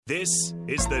This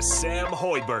is the Sam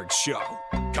Hoiberg Show,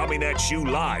 coming at you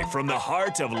live from the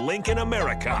heart of Lincoln,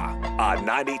 America, on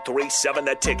 93.7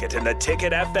 The Ticket and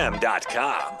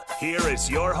theticketfm.com. Here is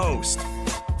your host,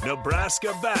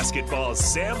 Nebraska basketball's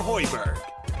Sam Hoiberg.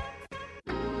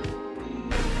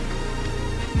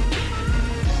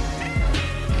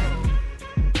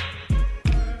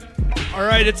 All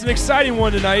right, it's an exciting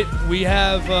one tonight. We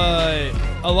have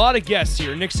a lot of guests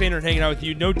here. Nick Sainert hanging out with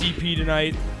you. No DP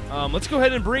tonight. Let's go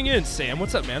ahead and bring in Sam.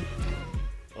 What's up, man?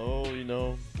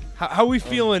 How are we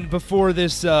feeling before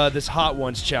this this Hot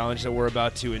Ones challenge that we're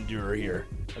about to endure here?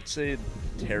 I'd say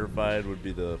terrified would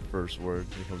be the first word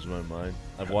that comes to my mind.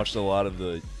 I've watched a lot of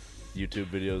the YouTube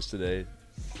videos today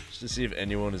just to see if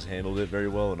anyone has handled it very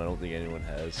well, and I don't think anyone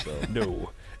has. So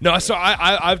No. So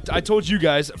I told you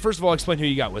guys. First of all, explain who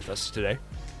you got with us today.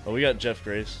 Well, we got Jeff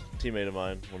Grace, teammate of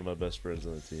mine, one of my best friends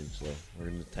on the team. So we're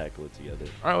gonna tackle it together.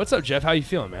 All right, what's up, Jeff? How you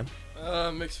feeling, man?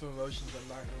 Mixed emotions. I'm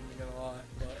not gonna lie,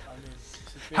 but I mean, it's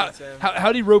just me and Sam. How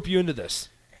did he rope you into this?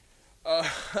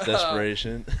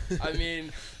 Desperation. I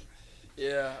mean,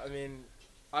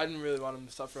 I didn't really want him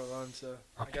to suffer alone, so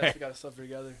I guess we gotta suffer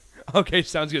together. Okay,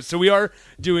 sounds good. So we are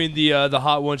doing the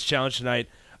Hot Ones challenge tonight.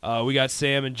 We got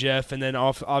Sam and Jeff, and then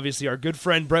obviously our good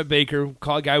friend Brett Baker,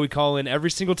 guy we call in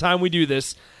every single time we do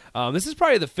this. This is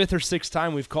probably the 5th or 6th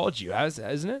time we've called you,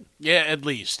 hasn't it? Yeah, at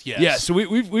least, yes. Yeah, so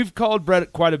we've called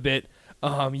Brett quite a bit,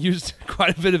 used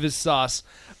quite a bit of his sauce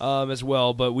as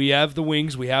well. But we have the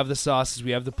wings, we have the sauces, we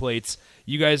have the plates.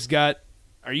 You guys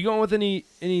are you going with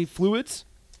any fluids?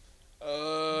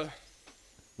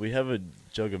 We have a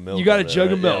jug of milk. You got a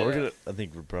jug of milk. Yeah, I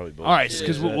think we're probably both. All right,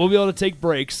 because we'll be able to take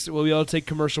breaks. We'll be able to take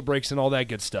commercial breaks and all that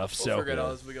good stuff. We'll figure it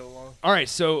out as we go along. All right,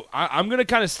 so I'm going to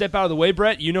kind of step out of the way,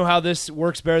 Brett. You know how this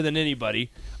works better than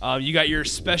anybody. You got your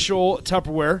special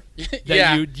Tupperware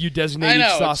that you designated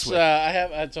sauce with.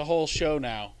 It's a whole show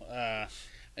now. I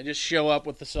just show up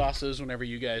with the sauces whenever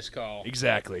you guys call.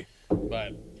 Exactly.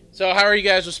 But so how are you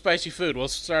guys with spicy food? We'll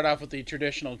start off with the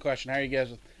traditional question. How are you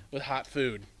guys with hot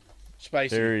food?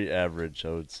 Spicy. Very average, I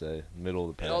would say. Middle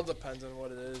of the pack. It all depends on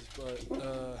what it is,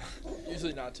 but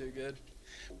usually not too good.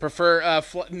 Prefer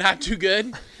not too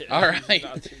good? Yeah, all right.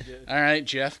 Not too good. All right,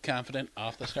 Jeff, confident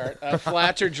off the start.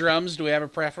 Flats or drums? Do we have a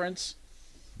preference?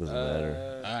 Doesn't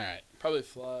matter. All right. Probably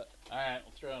flat. All right,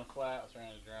 we'll throw in a flat. We'll throw in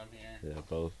a drum here. Yeah,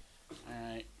 both.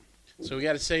 All right. So we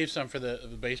got to save some for the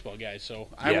baseball guys, so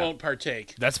I won't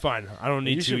partake. That's fine. I don't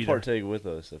need You to should either. partake with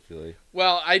us, I feel like.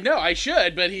 Well, I know I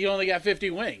should, but he only got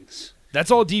 50 wings. That's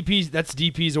all DP's. That's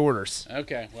DP's orders.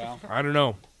 Okay, well. I don't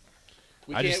know.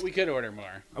 We could order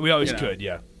more. We always could,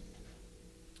 yeah.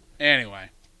 Anyway.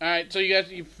 All right, so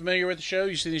you familiar with the show?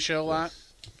 You see the show a lot?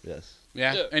 Yes.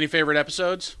 Yeah? Any favorite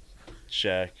episodes?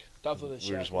 Shaq. Definitely the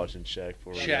We were just watching Shaq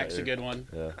before we got Shaq's here. a good one.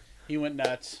 Yeah. He went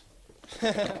nuts.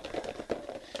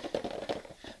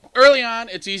 Early on,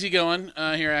 it's easy going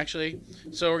here, actually.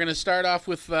 So we're going to start off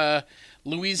with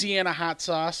Louisiana hot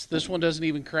sauce. This one doesn't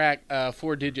even crack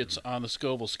 4 digits on the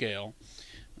Scoville scale.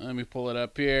 Let me pull it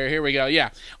up here. Here we go. Yeah,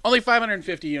 only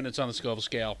 550 units on the Scoville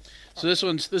scale. So this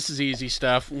is easy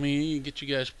stuff. Let me get you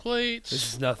guys plates.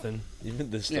 This is nothing. Even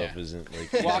this stuff isn't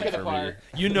like Walk easy in the for park.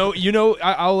 me. You know.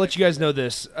 I'll let you guys know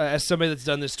this. As somebody that's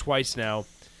done this twice now,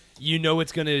 you know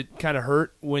it's going to kind of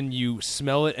hurt when you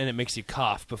smell it and it makes you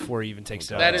cough before it even takes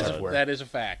it out That of is the Tupperware. that is a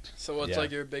fact. So what's Yeah. like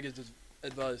your biggest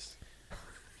advice?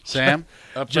 Sam,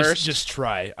 up first. Just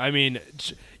try. I mean,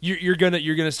 you're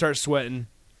gonna start sweating.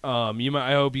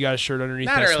 I hope you got a shirt underneath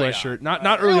Not that early sweatshirt. on.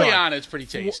 Not early on. on. It's pretty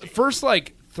tasty. First,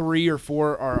 like 3 or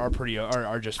 4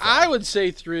 are just fine. I would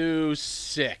say through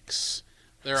 6.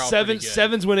 They're all pretty good.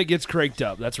 Seven's when it gets cranked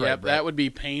up. That's right. Yep, Brett. that would be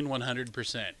pain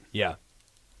 100%. Yeah.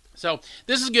 So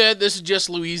this is good. This is just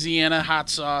Louisiana hot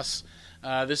sauce.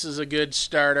 This is a good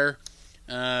starter,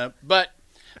 but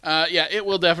it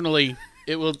will definitely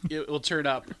it will turn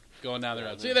up going down the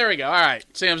road. See, there we go. All right,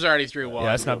 Sam's already through one.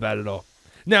 Yeah, that's not bad at all.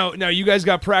 Now you guys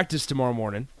got practice tomorrow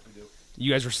morning.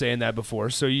 You guys were saying that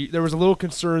before, so there was a little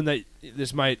concern that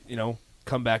this might,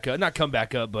 come back up. Not come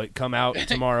back up, but come out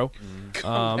tomorrow.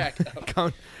 Come back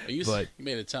up. You but-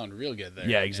 made it sound real good there.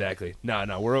 Yeah, exactly.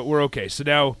 No, we're okay. So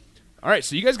now, all right.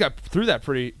 So you guys got through that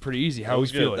pretty easy. How That are we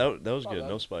was good. feeling? That was good.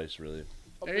 No spice, really.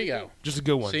 There you go. Just a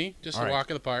good one. See, just All a right.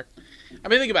 walk in the park. I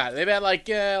mean, think about it. They've had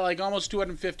like almost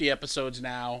 250 episodes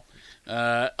now.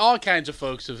 All kinds of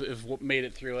folks have made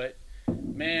it through it.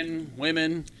 Men,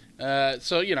 women.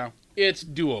 So it's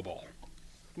doable.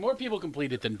 More people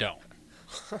complete it than don't.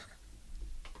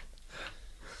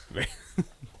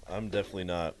 I'm definitely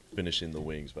not finishing the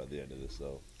wings by the end of this,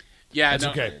 though. Yeah, That's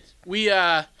no, okay. We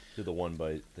Do the one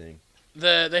bite thing.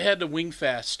 they had the Wing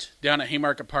Fest down at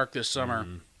Haymarket Park this summer,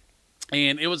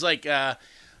 and it was like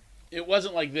it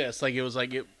wasn't like this. Like it was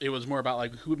like it was more about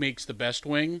like who makes the best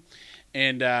wing.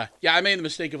 And I made the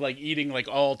mistake of like eating like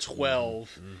all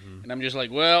 12, and I'm just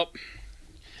like, well,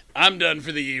 I'm done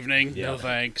for the evening. Yeah. No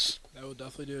thanks. That will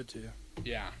definitely do it to you.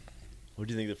 Yeah. What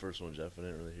do you think of the first one, Jeff? I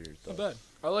didn't really hear your Not thoughts. bad.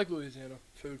 I like Louisiana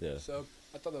food, Yeah. so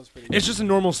I thought that was pretty good. It's just a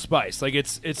normal spice. Like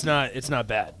it's not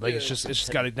bad. Like Yeah. it's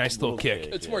just got a nice little kick.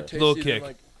 kick. It's more Yeah. tasty Little than kick.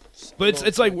 like. But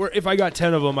it's like if I got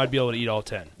 10 of them, I'd be able to eat all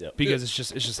 10 Yep. because it's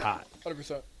just hot.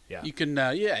 100%. Yeah. You can,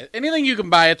 anything you can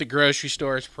buy at the grocery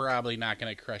store is probably not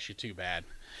going to crush you too bad.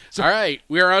 All right,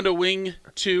 we are on to Wing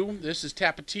 2. This is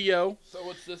Tapatio. So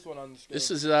what's this one on the scale?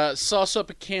 This is salsa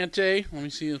picante. Let me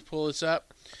see. Let's pull this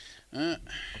up. I'm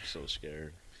so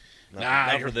scared. Not, Nah,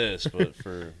 not you're- for this, but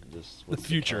for just what's to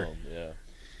future. come. Yeah.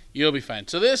 You'll be fine.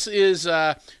 So this is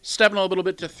stepping a little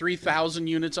bit to 3,000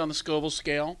 units on the Scoville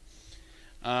scale.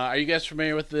 Are you guys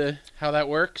familiar with how that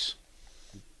works?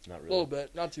 Not a really. little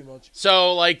bit, not too much.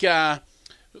 So, like, the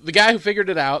guy who figured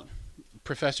it out,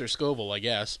 Professor Scoville, I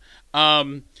guess.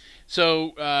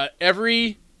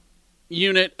 Every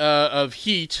unit of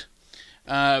heat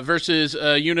versus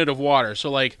a unit of water. So,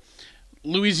 like,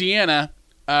 Louisiana,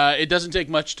 it doesn't take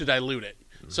much to dilute it.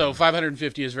 So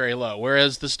 550 is very low.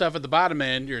 Whereas the stuff at the bottom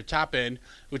end, your top end,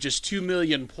 which is 2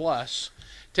 million plus,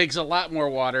 takes a lot more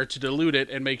water to dilute it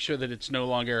and make sure that it's no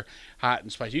longer hot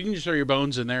and spicy. You can just throw your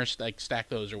bones in there, like stack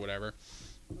those or whatever.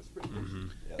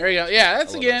 There you go. Yeah,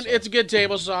 that's I love again, that sauce. it's a good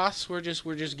table sauce. We're just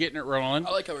getting it rolling.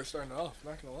 I like how we're starting off.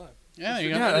 Not gonna lie. Yeah, there you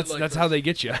go. Yeah, Like that's this. how they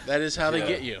get you. That is how they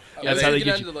get you. I That's like how they to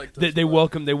get into, you. like, They this,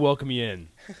 but- welcome you in.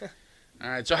 All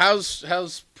right. So how's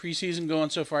preseason going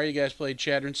so far? You guys played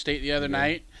Chadron State the other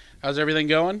night. How's everything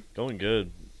going? Going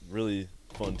good. Really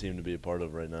fun team to be a part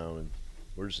of right now, and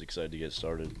we're just excited to get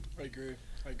started. I agree.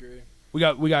 We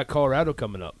got Colorado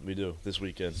coming up. We do this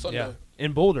weekend. Sunday. Yeah,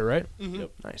 in Boulder, right? Mhm.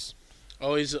 Yep. Nice.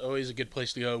 Always a good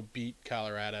place to go. Beat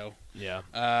Colorado.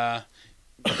 Yeah.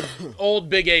 Old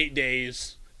Big 8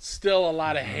 days. Still a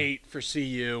lot of hate for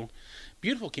CU.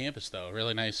 Beautiful campus though.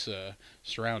 Really nice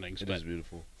surroundings. It but is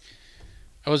beautiful.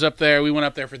 I was up there. We went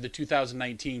up there for the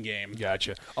 2019 game.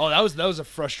 Gotcha. Oh, that was a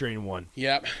frustrating one.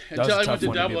 Yep. was Until a I tough went to one to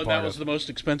be a Dublin, part that was of. the most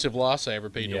expensive loss I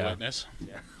ever paid to Yeah. witness.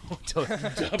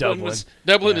 Dublin.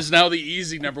 Dublin Yeah. is now the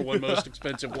easy number one most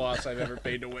expensive loss I've ever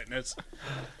paid to witness.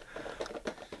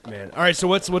 Man. All right. So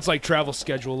what's like travel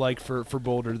schedule like for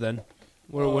Boulder then?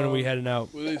 When are we heading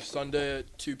out? We leave Sunday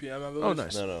at 2 p.m. I believe. Oh,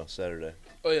 nice. No, Saturday.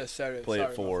 Oh yeah, Saturday. Play Sorry,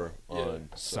 at 4 my fault. on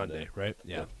Sunday, right?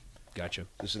 Yeah. Gotcha.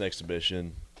 Just an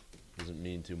exhibition. Doesn't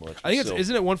mean too much. I think but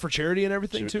isn't it one for charity and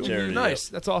everything too? Charity, Nice.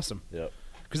 That's awesome. Yep.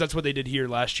 Because that's what they did here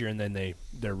last year, and then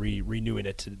they're renewing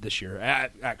it to this year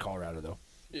at Colorado though.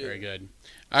 Yeah. Very good.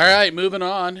 All right, moving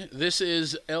on. This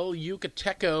is El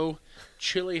Yucateco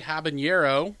Chili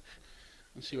Habanero.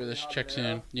 Let's see where this checks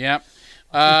in. Yep.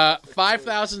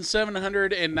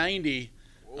 5,790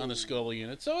 on the Scoville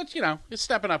unit. So it's, it's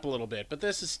stepping up a little bit, but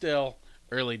this is still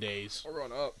early days. I'll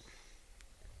run up.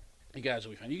 You guys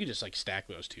will be fine. You can just like stack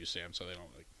those two, Sam, so they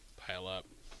don't like pile up.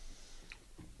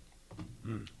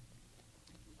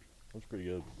 That's pretty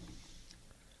good.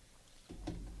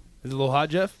 Is it a little hot,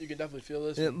 Jeff? You can definitely feel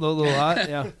this. Yeah, a little hot.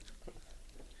 Yeah.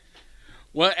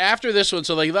 Well, after this one,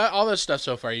 so like all this stuff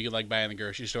so far, you can like buy in the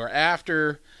grocery store.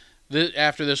 After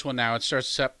this one, now it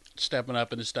starts stepping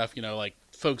up into stuff. Like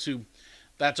folks who,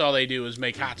 that's all they do is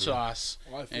make hot sauce,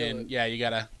 Oh, I feel and it. yeah, you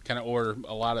gotta kind of order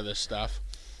a lot of this stuff.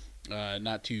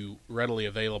 Not too readily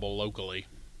available locally.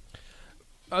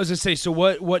 I was gonna say. So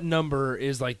what number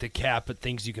is like the cap at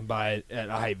things you can buy at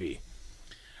Hy-Vee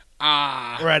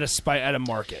or at a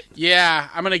market? Yeah,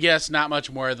 I'm gonna guess not much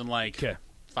more than like Okay.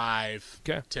 5,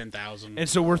 Okay. 10,000. And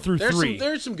so we're through three.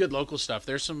 There's some good local stuff.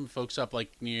 There's some folks up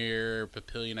like near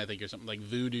Papillion, I think, or something like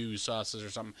Voodoo Sauces or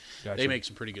something. Gotcha. They make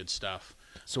some pretty good stuff.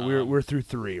 So we're through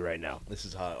 3 right now. This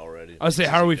is hot already. I was say, This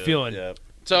how is are we good. feeling? Yeah.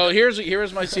 So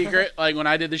here's my secret. Like when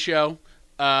I did the show,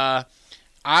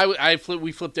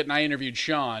 we flipped it and I interviewed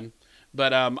Sean,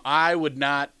 but I would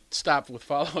not stop with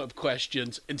follow-up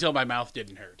questions until my mouth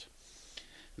didn't hurt.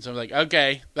 And so I was like,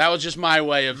 okay, that was just my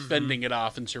way of fending it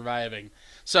off and surviving.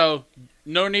 So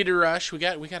no need to rush. We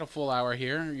got a full hour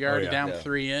here. You're already yeah. down Yeah.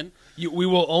 3 in. We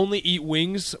will only eat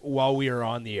wings while we are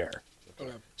on the air.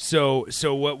 Okay. So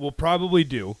what we'll probably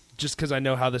do, just because I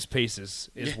know how this pace is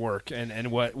Yeah. work and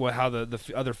how the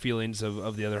other feelings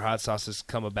of the other hot sauces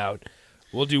come about,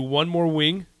 we'll do one more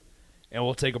wing, and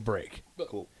we'll take a break.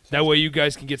 Cool. That way you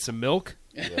guys can get some milk,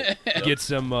 Yeah. get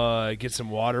some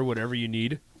water, whatever you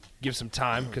need. Give some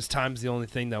time, because time's the only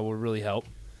thing that will really help.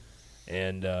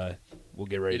 And we'll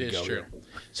get ready It to is go. true. Here.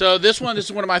 So this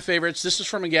is one of my favorites. This is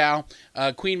from a gal,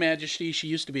 Queen Majesty. She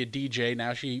used to be a DJ.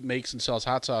 Now she makes and sells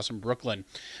hot sauce in Brooklyn.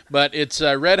 But it's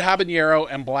red habanero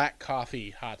and black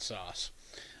coffee hot sauce.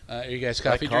 Are you guys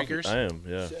coffee drinkers? I am,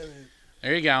 yeah.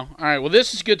 There you go. All right. Well,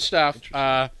 this is good stuff.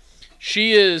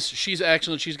 She's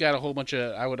excellent. She's got a whole bunch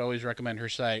of. I would always recommend her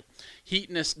site,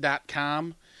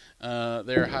 heatness.com.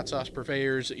 They're hot sauce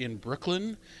purveyors in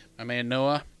Brooklyn. My man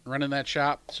Noah running that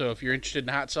shop. So if you're interested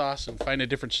in hot sauce and finding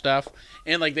different stuff,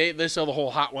 and like they sell the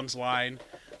whole Hot Ones line.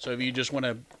 So if you just want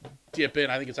to dip in,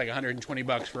 I think it's like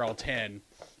 $120 for all 10.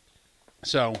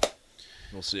 So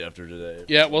We'll see after today.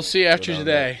 yeah, we'll see after Go down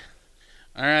today.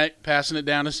 All right, passing it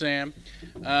down to Sam.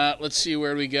 Let's see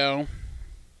where we go.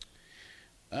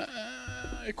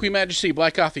 Queen Majesty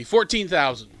Black Coffee,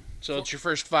 14,000. So it's your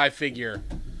first 5-figure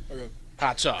Okay,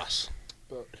 hot sauce.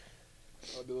 but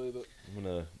I believe it. I'm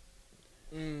gonna.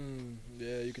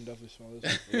 Yeah, you can definitely smell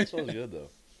this. That smells good though.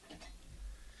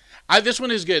 This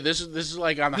one is good. This is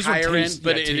like on the This one higher tastes- end,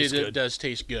 but yeah, it tastes it good. does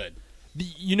taste good.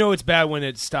 You know it's bad when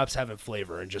it stops having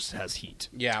flavor and just has heat.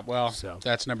 Yeah, well, So.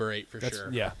 that's number 8 for That's,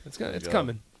 sure. Yeah, it's go.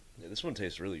 coming. Yeah, this one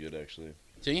tastes really good actually.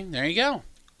 See, there you go.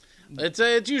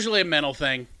 It's usually a mental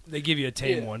thing, They give you a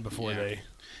tame Yeah. one before Yeah. they.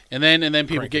 and then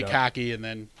people Crank it get up. cocky, and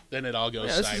then it all goes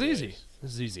Yeah, this sideways. is easy.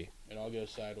 This is easy. It all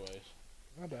goes sideways.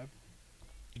 Not bad.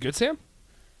 You good, Sam?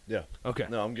 Yeah. Okay.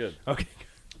 No, I'm good. Okay.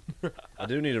 I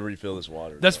do need to refill this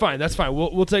water. That's though. fine. That's fine.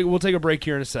 We'll take a break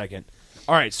here in a second.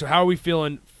 All right. So how are we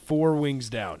feeling? 4 wings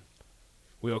down.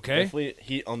 We okay? Definitely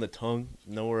heat on the tongue.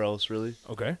 Nowhere else really.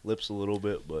 Okay. Lips a little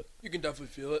bit, but You can definitely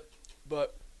feel it,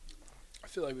 but I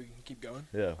feel like we can keep going.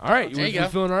 yeah. All right. There you We go.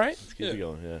 feeling all right? Let's keep Yeah. it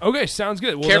going. Yeah. Okay. Sounds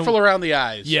good. Well, Careful then- around the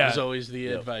eyes. Yeah. is always the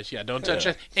Yep. advice. Yeah, don't touch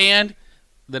Yeah. it. And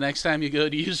the next time you go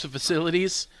to use the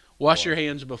facilities, wash your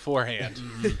hands beforehand.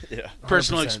 Yeah.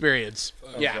 Personal 100%. experience.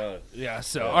 Yeah. God. Yeah.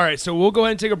 So all right. So we'll go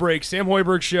ahead and take a break. Sam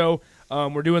Hoiberg show.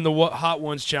 We're doing the Hot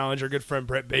Ones challenge. Our good friend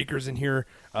Brett Baker's in here.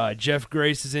 Jeff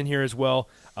Grace is in here as well.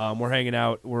 We're hanging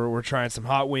out. We're trying some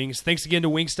hot wings. Thanks again to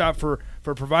Wingstop for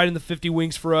providing the 50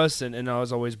 wings for us, and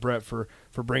as always, Brett for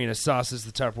bringing us sauces,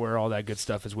 the Tupperware, all that good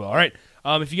stuff as well. All right.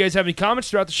 If you guys have any comments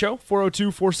throughout the show,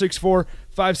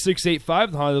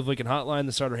 402-464-5685, the Hollywood Lincoln Hotline,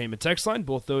 the Starter Heyman text line,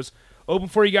 both those open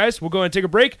for you guys. We'll go ahead and take a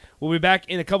break. We'll be back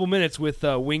in a couple minutes with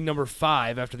wing number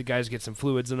 5 after the guys get some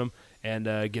fluids in them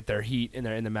and get their heat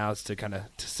in the mouths to kind of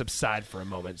subside for a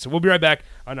moment. So we'll be right back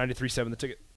on 93.7 The Ticket.